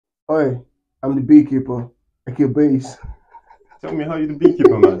Hi, I'm the beekeeper. Okay, base. Tell me how you the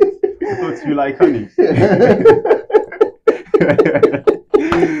beekeeper, man. I thought you like honey.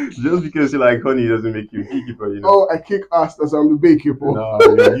 Just because you like honey doesn't make you a beekeeper, you know. Oh, I kick ass as I'm the beekeeper. No,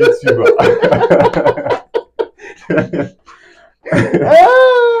 you're a YouTuber.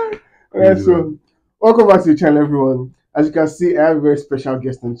 Alright, Crazy, man. so welcome back to the channel, everyone. As you can see, I have a very special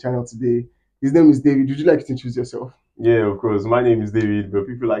guest on the channel today. His name is David. Would you like to introduce yourself? Yeah, of course. My name is David, but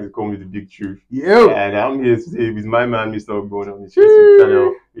people like to call me the Big Truth. Yeah. And I'm here today with my man, Mr. Ogbon, on his YouTube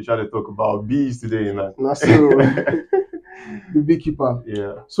channel. We're trying to talk about bees today, man. So, the beekeeper.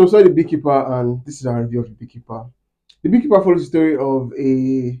 Yeah. So, sorry, the beekeeper, and this is our review of the beekeeper. The beekeeper follows the story of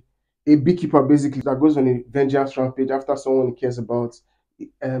a beekeeper basically that goes on a vengeance rampage after someone he cares about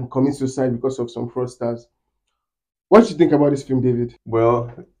commits suicide because of some fraudsters. What do you think about this film, David? Well,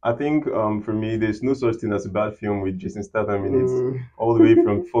 I think for me, there's no such thing as a bad film with Jason Statham in it. All the way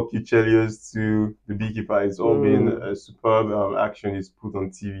from Fuck You Chelios to The Beekeeper, it's all been a superb action is put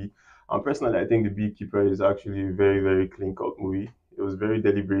on TV. Personally, I think The Beekeeper is actually a very, very clean-cut movie. It was very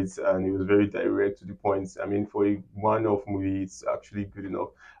deliberate and it was very direct to the point. I mean, for a one-off movie, it's actually good enough.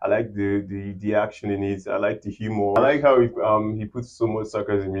 I like the action in it. I like the humor. I like how he puts so much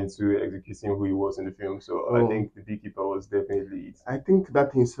sarcasm into executing who he was in the film. So I think The Beekeeper was definitely it. I think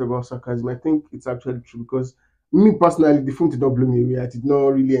that thing is about sarcasm. I think it's actually true because me personally, the film did not blow me away. I did not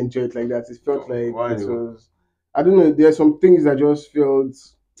really enjoy it like that. It felt like it was. I don't know. There are some things that just felt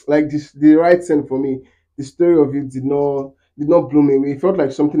like this. The right scene for me. The story of it did not blow me away. It felt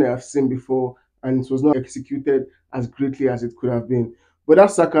like something I have seen before, and it was not executed as greatly as it could have been. But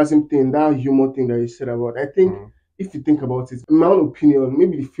that sarcasm thing, that humor thing that you said about, I think if you think about it, in my own opinion,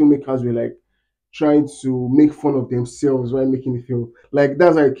 maybe the filmmakers were like trying to make fun of themselves while making the film. Like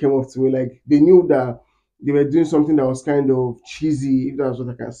that's how it came off to me. Like they knew that they were doing something that was kind of cheesy, if that's what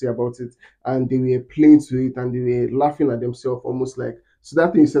I can say about it, and they were playing to it and they were laughing at themselves almost like. So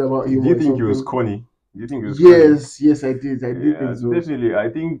that thing you said about humor. Do you think it was corny? Do you think it was yes, corny? Yes, I did. I did think so. Definitely. I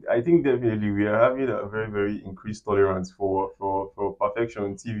think definitely we are having a very, very increased tolerance for perfection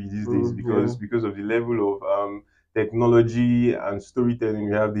on TV these days because of the level of technology and storytelling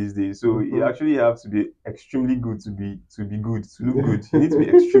we have these days. So you actually have to be extremely good to be good, to look good. You need to be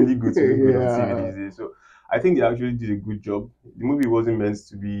extremely good to look good on TV these days. So I think they actually did a good job. The movie wasn't meant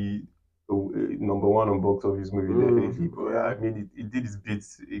to be number one on box office movie definitely, but I mean it did its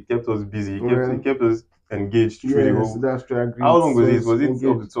bits. It kept us busy. It kept us engaged through the whole. That's true. I agree. How long was it? Was it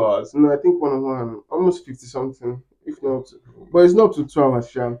up to 2 hours? No, I think 1 hour, almost 50 something, if not. But it's not to 2 hours,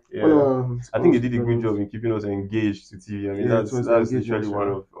 sure. Yeah. I think they did a good job in keeping us engaged to TV. I mean, that's literally one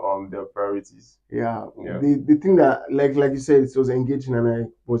of their priorities. Yeah. The thing that like you said, it was engaging and I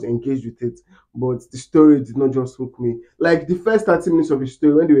was engaged with it, but the story did not just hook me. Like the first 30 minutes of the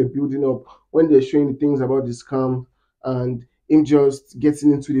story, when they were building up, when they're showing the things about the scam and him just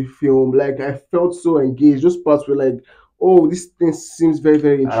getting into the film, like I felt so engaged. Those parts were like, oh, this thing seems very,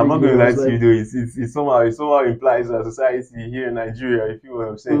 very intriguing. I'm not going to lie to you though, it somehow implies that society here in Nigeria, if you know what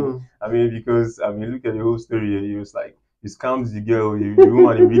I'm saying. I mean, because I mean, look at the whole story. He was like, he scams the girl, the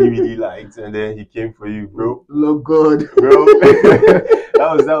woman he really, really liked, and then he came for you, bro. Lord God, bro.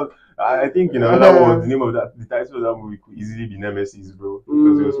 that was. I think that was the name of that. The title of that movie could easily be Nemesis, bro,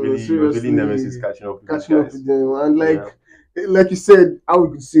 because it was really Nemesis catching up with them, and like you said, how we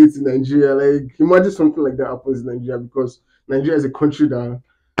could see it in Nigeria. Like imagine something like that happens in Nigeria, because Nigeria is a country that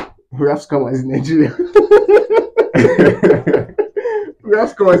we have scammers in Nigeria. We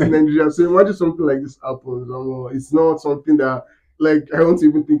have scammers in Nigeria, so imagine something like this happens. It's not something that like I don't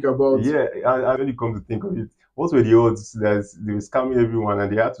even think about. Yeah, I really come to think of it. What were the odds that they were scamming everyone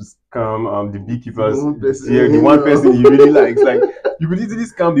and they had to scam the beekeepers? The one person you really like. Like you could easily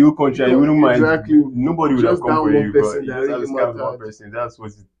scam the whole country and you wouldn't mind. Nobody would have come for you, but you just have to scam one person. That's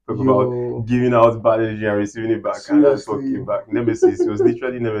what you talk about, giving out bad energy and receiving it back. Seriously. And that's what came back. Nemesis. It was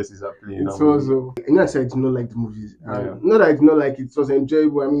literally Nemesis playing. It was I said I did not like the movies. Not that I did not like it. It was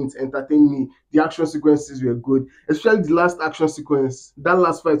enjoyable. I mean, it entertained me. The action sequences were good, especially the last action sequence. That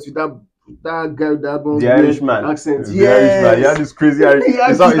last fight with that guy with that the Irishman accent. Irishman. He had this crazy Irish.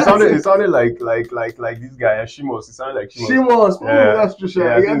 It sounded like this guy Shimos. It sounded like Shimos. That's true.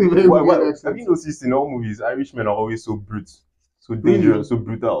 Have you noticed in all movies, Irishmen are always so brute, so dangerous, so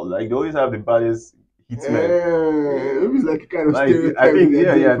brutal. Like they always have the baddest hitmen. Maybe it's like a kind of stereotype. I think they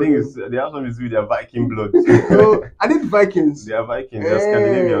have something to do with their Viking blood. I think Vikings. They are Vikings. They're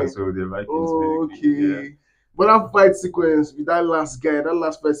Scandinavian, so they're Vikings. Okay. But that fight sequence with that last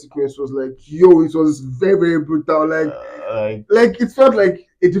fight sequence was like, yo, it was very, very brutal. Like it felt like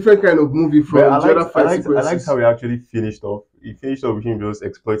a different kind of movie But from the other fight I liked how sequences. he actually finished off. He finished off with him just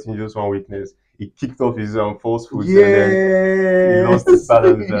exploiting just one weakness. He kicked off his false foot and then he lost his Yes,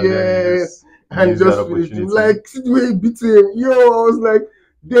 balance and then he yes, just and used that just finished him. opportunity. Like, see the way he beat him. Yo, I was like,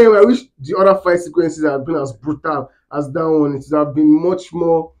 damn, I wish the other fight sequences had been as brutal as that one. It would have been much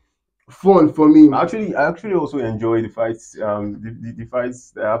more fun for me. I actually also enjoyed the fights. The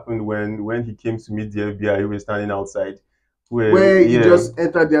fights that happened when he came to meet the FBI who were standing outside. Where he Yeah, just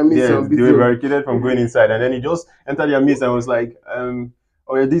entered their midst yeah, and beat they were him. barricaded from going inside, and then he just entered their midst and was like,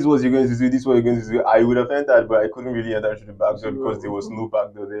 "Oh yeah, this is what you're going to do. This is what you're going to do." I would have entered, but I couldn't really enter through the back door because there was no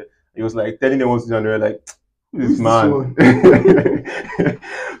back door there. He was like telling them what to do, and they were like, "Who's this man?"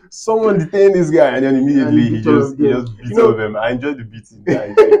 Someone detained this guy, and then immediately he just beat all of them. I enjoyed the beating.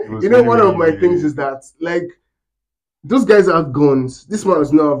 It was really, one really, of my really, things really... is that, like, those guys have guns. This man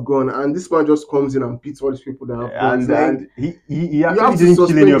does not have gun, and this man just comes in and beats all these people that have guns. And he actually didn't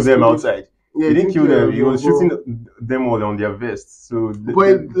kill any of them outside. Yeah, he didn't kill them. He was shooting them all on their vests. So,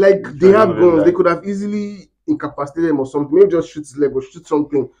 but like they have guns, they could have easily incapacitated him or something. Maybe just shoot his leg or shoot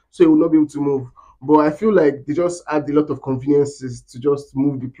something so he would not be able to move. But I feel like they just add a lot of conveniences to just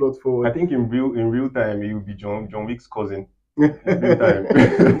move the plot forward. I think in real time he would be John Wick's cousin. But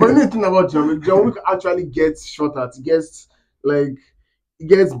you need to think about John Wick. John Wick actually gets shot at. He gets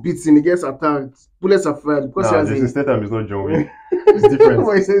beaten. He gets attacked. Bullets are fired because Jason Statham is not John Wick. It's different.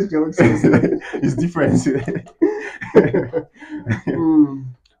 Why he says John Wick? It's different.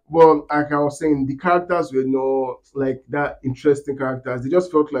 Well, like I was saying, the characters were not like that interesting characters. They just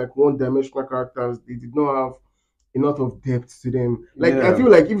felt like one-dimensional characters. They did not have a lot of depth to them. Like I feel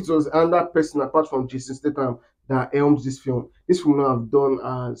like if it was another person apart from Jason Statham that helmed this film would not have done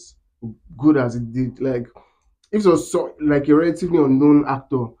as good as it did. Like if it was like a relatively unknown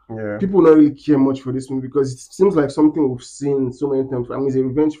actor, people don't really care much for this movie because it seems like something we've seen so many times. I mean, it's a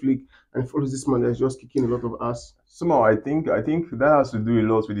revenge flick and it follows this man that's just kicking a lot of ass. Somehow, I think that has to do a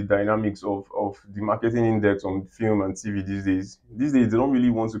lot with the dynamics of the marketing index on film and TV these days. These days, they don't really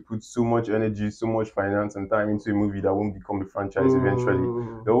want to put so much energy, so much finance and time into a movie that won't become a franchise eventually.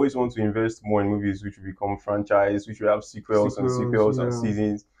 They always want to invest more in movies which will become franchise, which will have sequels and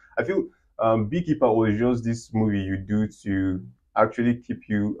seasons. I feel Beekeeper was just this movie you do to actually keep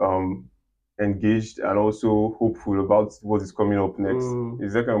you engaged and also hopeful about what is coming up next.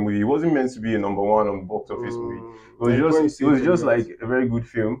 It's that kind of movie. It wasn't meant to be a number one on box office movie. It was just like a very good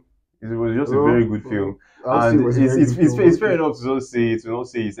film. It was just a very good film. And it's fair enough to not say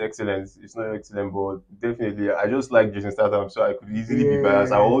it's excellent. It's not excellent, but definitely I just like Jason Statham, so I could easily be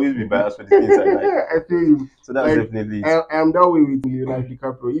biased. I'll always be biased for the things I like. I feel you. So that's definitely I am that way with Leonardo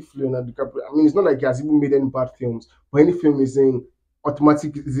DiCaprio. If Leonardo DiCaprio, I mean, it's not like he has even made any bad films, but any film is in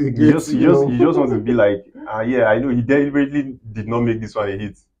automatic. You just want to be like, yeah, I know he deliberately did not make this one a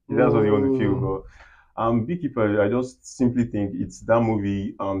hit. That's what you want to feel, bro. Beekeeper, I just simply think it's that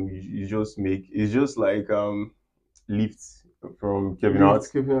movie. It's just like Lift from Kevin Hart,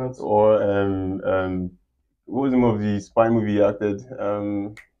 or what was the name of the spy movie he acted?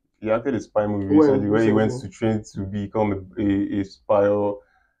 He acted a spy movie recently where he went to train to become a spy or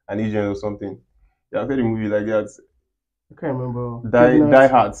an agent or something. He acted a movie like that. I can't remember. Die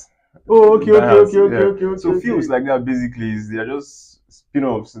Hard. Oh, okay. So films like that basically they're just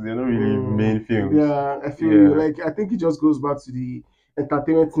spin-offs. They're not really main films. Yeah, I feel you. Like I think it just goes back to the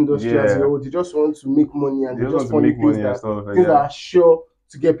entertainment industry as well. They just want to make money and they just want to make money and stuff like that. Things that are sure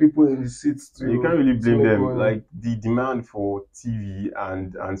to get people in the seats. You can't really blame them. Money. Like the demand for TV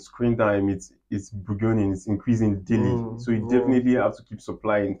and screen time, it's burgeoning, it's increasing daily. So you definitely have to keep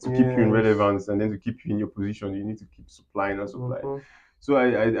supplying to keep you in relevance, and then to keep you in your position, you need to keep supplying and supplying. So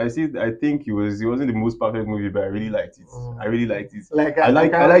I think it wasn't the most perfect movie, but I really liked it. I really liked it. I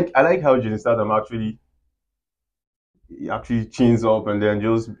like how Jason Statham actually chains up and then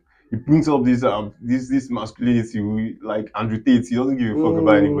just he brings up this masculinity, like Andrew Tate. He doesn't give a fuck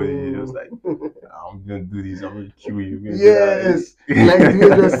about anybody. He's just like, I'm gonna do this. I'm gonna kill you. Yes, like the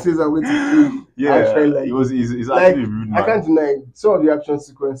way just says I'm going to kill you. Yeah, he's like, actually rude, man. I can't deny some of the action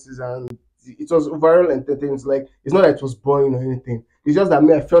sequences and it was overall entertaining. It's like it's not that it was boring or anything. It's just that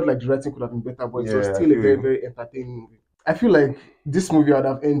I felt like the writing could have been better, but it was still a very, very entertaining movie. I feel like this movie I'd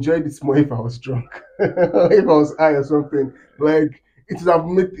have enjoyed it more if I was drunk, if I was high or something. Like it would have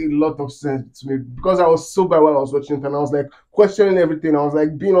made a lot of sense to me because I was sober while I was watching it and I was like questioning everything. I was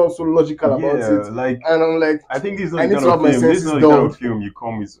like being also logical about it. Like, and I'm like, I think this is not the kind of film. This is not the kind of film you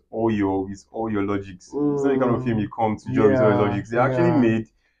come with all your logics. It's not the kind of film you come to judge with all your logics. They actually made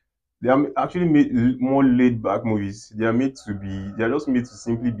They are actually made more laid back movies. They are made to be. They are just made to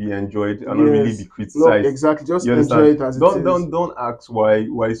simply be enjoyed and not really be Yes. No, criticized. exactly. Just You enjoy understand? it as it Don't is. don't don't ask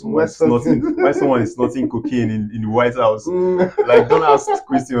why someone Why is snorting something? why someone is snorting cocaine in the White House. Mm. Like, don't ask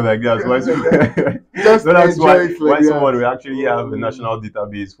questions like that. Why? Like that. Just Don't ask enjoy it like why that. someone will actually have a Mm. national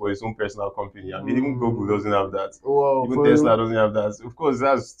database for his own personal company. I mean, even Google doesn't Mm. have that. Wow, Even for Tesla real. doesn't have that. Of course,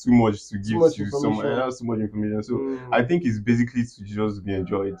 that's too much to Too give much to someone. information. That's too much information. So I Mm. think it's basically to just be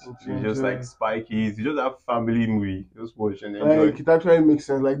enjoyed. To To just like enjoy. spike it. To just have family movie. Just watch and enjoy. Like it actually makes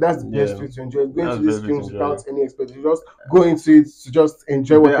sense. Like that's the best Yeah, way to enjoy it. Going to that's these very to films enjoy. without any expectation. Just go into it to just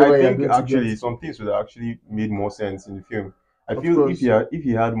enjoy But I whatever you're think going to get. actually some things would have actually made more sense in the film. I Of feel course.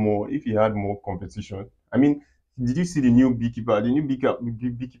 if he had more competition. I mean, did you see the new Beekeeper? The new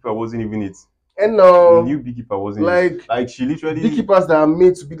Beekeeper wasn't even it. And The new Beekeeper wasn't it. like Like she literally, beekeepers that are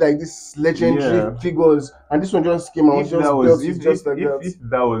made to be like these legendary yeah. figures, and this one just came and If that just was built it just like that. if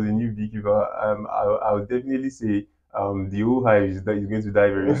that was a new Beekeeper, I would definitely say the whole hive is going to die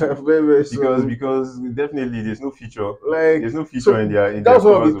very soon. Very very soon. Because definitely Like there's no feature so, in that their was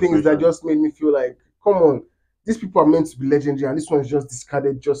one of covers the of things that social. just made me feel like, come on, these people are meant to be legendary, and this one is just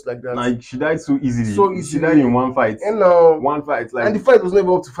discarded just like that. Like she died so easily. So She died in easily. one fight. And One fight. and Like, the fight was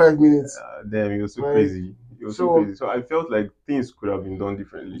never up to 5 minutes. damn, it was so Like crazy. It was so so crazy. So I felt like things could have been done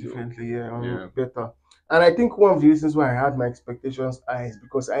differently though. differently, yeah, Yeah. better. And I think one of the reasons why I had my expectations high is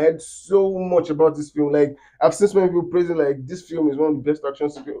because I heard so much about this film. Like I've seen so many people praising like this film is one of the best action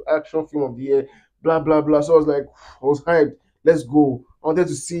film of the year, blah blah blah. So I was like, I was hyped. Let's go. I wanted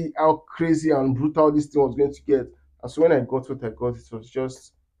to see how crazy and brutal this thing was going to get. And so when I got what I got, it was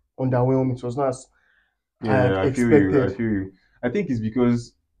just underwhelming. It was not as I had Yeah, I feel you. I expected. feel you. I think it's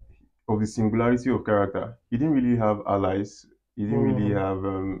because of the singularity of character. He didn't really have allies. He didn't really Mm, have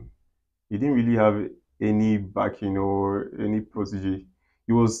he didn't really have any backing or any protege.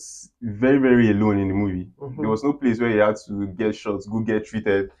 He was very, very alone in the movie. There mhm. was no place where he had to get shots, go get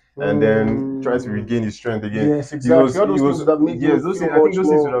treated, and then try to Mm, regain his strength again. yes, exactly. All He those things was would have made yes, him those feel things, I think much those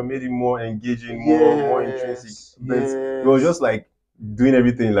things would more. have made him more engaging, more intrinsic. Yes, But he was just yes. like doing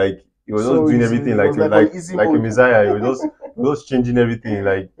everything like he was just So doing easily. everything It was like on easy like a mode. messiah. He was just changing everything,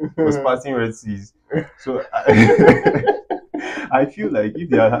 like he was passing red seas. So I feel like if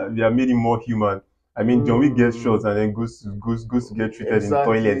they are made him more human. I mean, John Wick gets shot Mm, and then goes to get treated in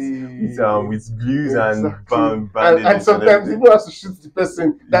toilets exactly. with glues and Exactly. And bandages and sometimes everything. even has to shoot the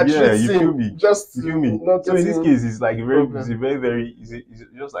person that Yeah, treats you feel him me? just You feel to me? not So get in this him case, it's like it's problem. a very, it's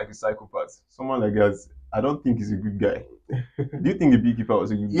just like a psychopath. Someone like that, I don't think he's a good guy. Do you think the beekeeper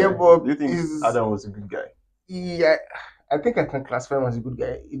was a good Yeah, guy? but Do you think is Adam was a good guy? yeah, I think I can classify him as a good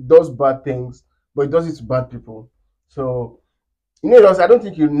guy. He does bad things, but he does it to bad people. So I don't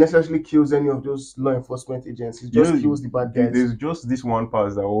think he necessarily kills any of those law enforcement agents. He You just know, kills the bad guys. there's just this one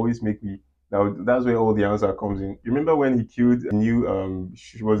part that always make me. That's where all the answer comes in. You remember when he killed a new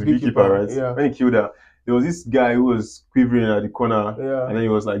she was a beekeeper, Beekeeper, right? yeah, When he killed her, there was this guy who was quivering at the corner, yeah. and then he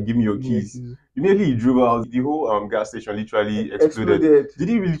was like, "Give me your Give me a keys." kiss. Immediately he drove out. The whole gas station literally exploded. Exploded. Did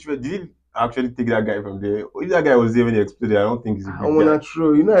he actually take that guy from there? If that guy was there when he exploded, I don't think he's a I good wanna guy.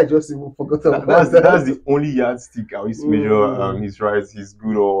 true. I just even forgot about That's that. the only yardstick I used to measure Mm. his rights, his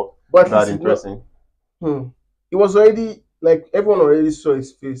good or But at bad least in it's not. person. Hmm. It was already like everyone already saw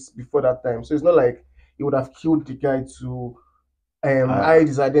his face before that time, so it's not like he would have killed the guy to I hide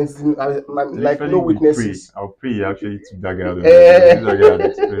his identity. Like no literally we pray. witnesses. I'll pray he actually took that guy out of there because if Eh. that guy had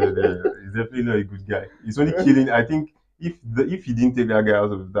exploded there, he's definitely not a good guy. He's only killing. I think if he didn't take that guy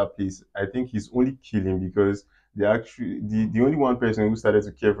out of that place, I think he's only killing because the only one person who started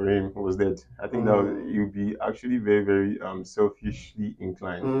to care for him was dead. I think that he Mm. would be actually very very selfishly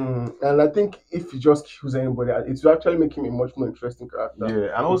inclined. And I think if he just kills anybody, it will actually make him a much more interesting character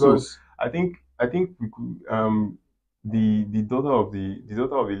Yeah, and also because I think we could the daughter of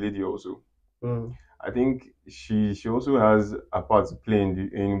the lady also. mm, I think she also has a part to play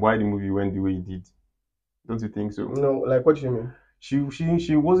in why the movie went the way it did. Don't you think so? like what do you mean?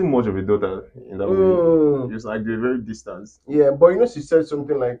 She wasn't much of a daughter in that movie. Mm, Just like they're very distant. yeah, but she said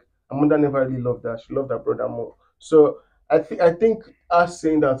something like, "Amanda never really loved her. She loved her brother more." So I think us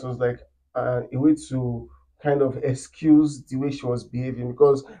saying that was like a way to kind of excuse the way she was behaving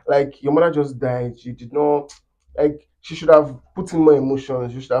because like your mother just died. She did not like she should have put in more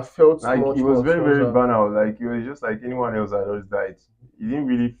emotions. You should have felt Like it much was more very towards very her. banal. Like it was just like anyone else that just died. He didn't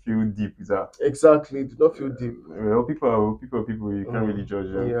really feel deep with her. Exactly, did not feel deep. Well, people. You can't really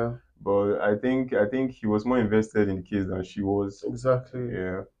judge them. Yeah, But I think he was more invested in the case than she was. exactly.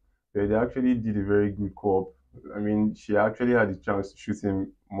 Yeah, they actually did a very good co-op. I mean, she actually had the chance to shoot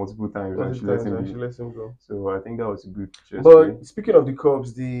him multiple times, All and the she let times, him and be. she lets him go. So I think that was a good chess play. But speaking of the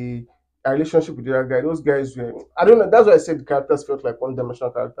cops, the relationship with the other guy, those guys were, I don't know, that's why I said the characters felt like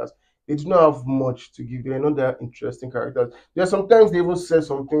one-dimensional characters. They did not have much to give. They are not that interesting characters. There are sometimes they even said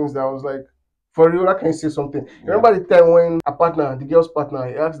some things that I was like, for real, I can say something. Yeah. Remember the time when a partner, the girl's partner,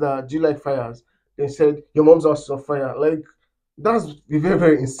 he asked her, do you like fires? They said, your mom's house is on fire. Like, that's a very,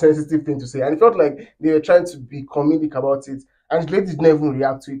 very insensitive thing to say. And it felt like they were trying to be comedic about it. And the lady didn't even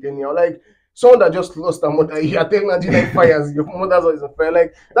react to it anyhow. Like, someone that just lost her mother, you are telling her, do you like fires? Your mother's house is on fire.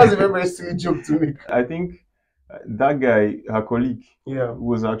 Like, that's a very, very silly joke to make. I think that guy, her colleague, Yeah. who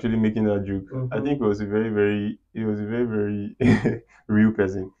was actually making that joke. I think it was a very, very real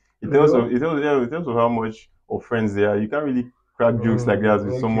person. Real? In terms of how much of friends they are, you can't really crack jokes like that with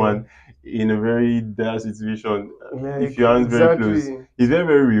Okay. someone in a very dire situation if Like, you aren't very close. exactly. He's very,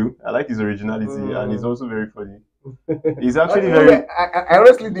 very real. I like his originality, and he's Mm. also very funny. He's actually No, very, I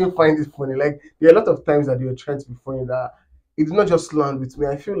honestly didn't find it funny. Like, there are a lot of times that they were trying to be funny that it did not just land with me.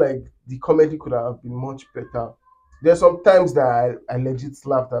 I feel like the comedy could have been much better. There are some times that I legit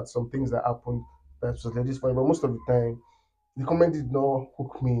laughed at some things that happened that was legit funny, but most of the time, the comedy did not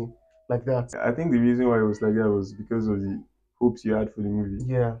hook me like that. I think the reason why it was like that was because of the hopes you had for the movie.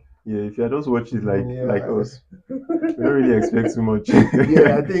 Yeah. Yeah, if you had just watched it like Yeah. us, we don't really expect too much.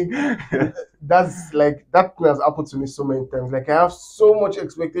 Yeah, I think that's like that thing has happened to me so many times. Like I have so much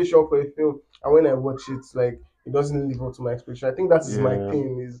expectation for a film, and when I watch it, like it doesn't live up to my expectation. I think that is my Yeah.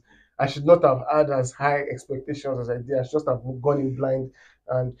 thing. Is I should not have had as high expectations as I did. I should just have gone in blind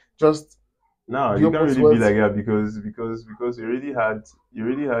and just No, be you can't open to really be what. like that because you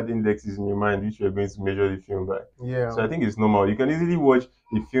already had indexes in your mind which you're going to measure the film by. Yeah, So I think it's normal. You can easily watch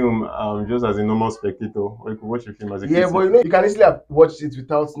a film just as a normal spectator, or you can watch a film as a yeah, but critic. you can easily have watched it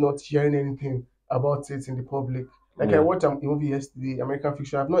without not hearing anything about it in the public. Like I Yeah. watched a movie yesterday, American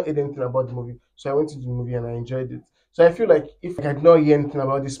Fiction. I've not heard anything about the movie, so I went into the movie and I enjoyed it. So I feel like if I did not hear anything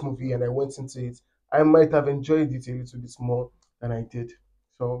about this movie and I went into it, I might have enjoyed it a little bit more than I did.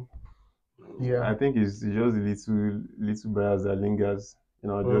 So yeah, I think it's just a little bias that lingers in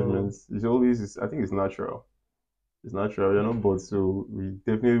our mm, judgments. I think it's natural. It's natural. We're not both, so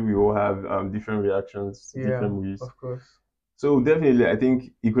we all have different reactions to yeah, different movies. of course, So definitely, I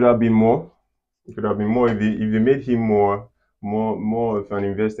think it could have been more. It could have been more if they made him more of an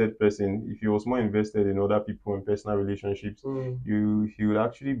invested person. If he was more invested in other people and personal relationships, mm, he would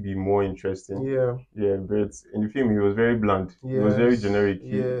actually be more interesting. yeah, Yeah, but in the film he was very bland. He was very yes, generic.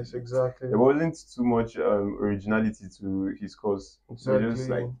 yes, exactly, There wasn't too much originality to his cause. He was just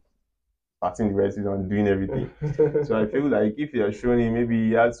like exactly. passing the rest and doing everything. So I feel like if you are showing him, maybe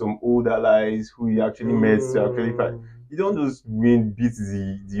he had some old allies who he actually met to actually fight. Mm. You don't just win beat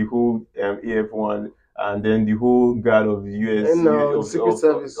the whole AF1 and then the whole guard of the And now the Secret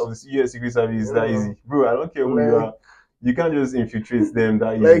Service, of the US Secret Service you that know, easy, bro. I don't care who you like are. You can't just infiltrate them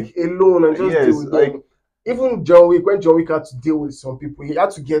that easy. like alone and just deal Yes, with like them. Even John Wick, when John Wick had to deal with some people, he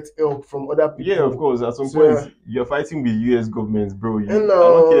had to get help from other yeah, of people. course. At some point, So you're fighting with US governments, bro. and I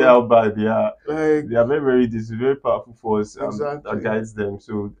don't care how bad they are. like They are this is a very powerful force that exactly, guides them.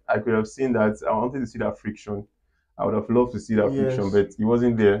 So I could have seen that. I wanted to see that friction. I would have loved to see that friction, yes, but it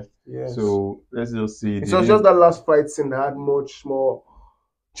wasn't there. yes. So let's just say It they was just didn't. that last fight scene that had much more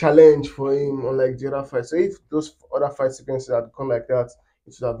challenge for him, unlike the other fights. So if those other fight sequences had gone like that,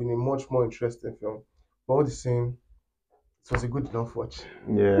 it would have been a much more interesting film. But all the same, it was a good enough watch.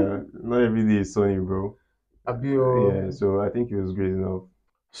 Yeah, not every day is sunny, bro. Abio. Yeah, so I think it was great enough.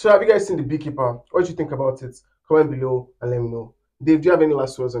 So have you guys seen the Beekeeper? What do you think about it? Comment below and let me know. Dave, do you have any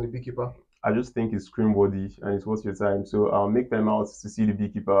last words on the Beekeeper? I just think it's scream worthy and it's worth your time. So make time out to see the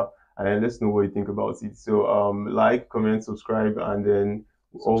Beekeeper and then let's know what you think about it. So like, comment, subscribe, and then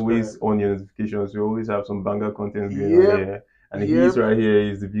Subscribe. always on your notifications. We always have some banger content going on Yep. here. And he's Yep. right here.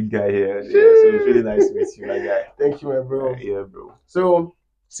 He's the big guy here. Yeah, so it's really nice to meet you, my guy. Thank you, my bro. Yeah, bro. So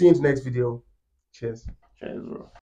see you in the next video. Cheers. Cheers, bro.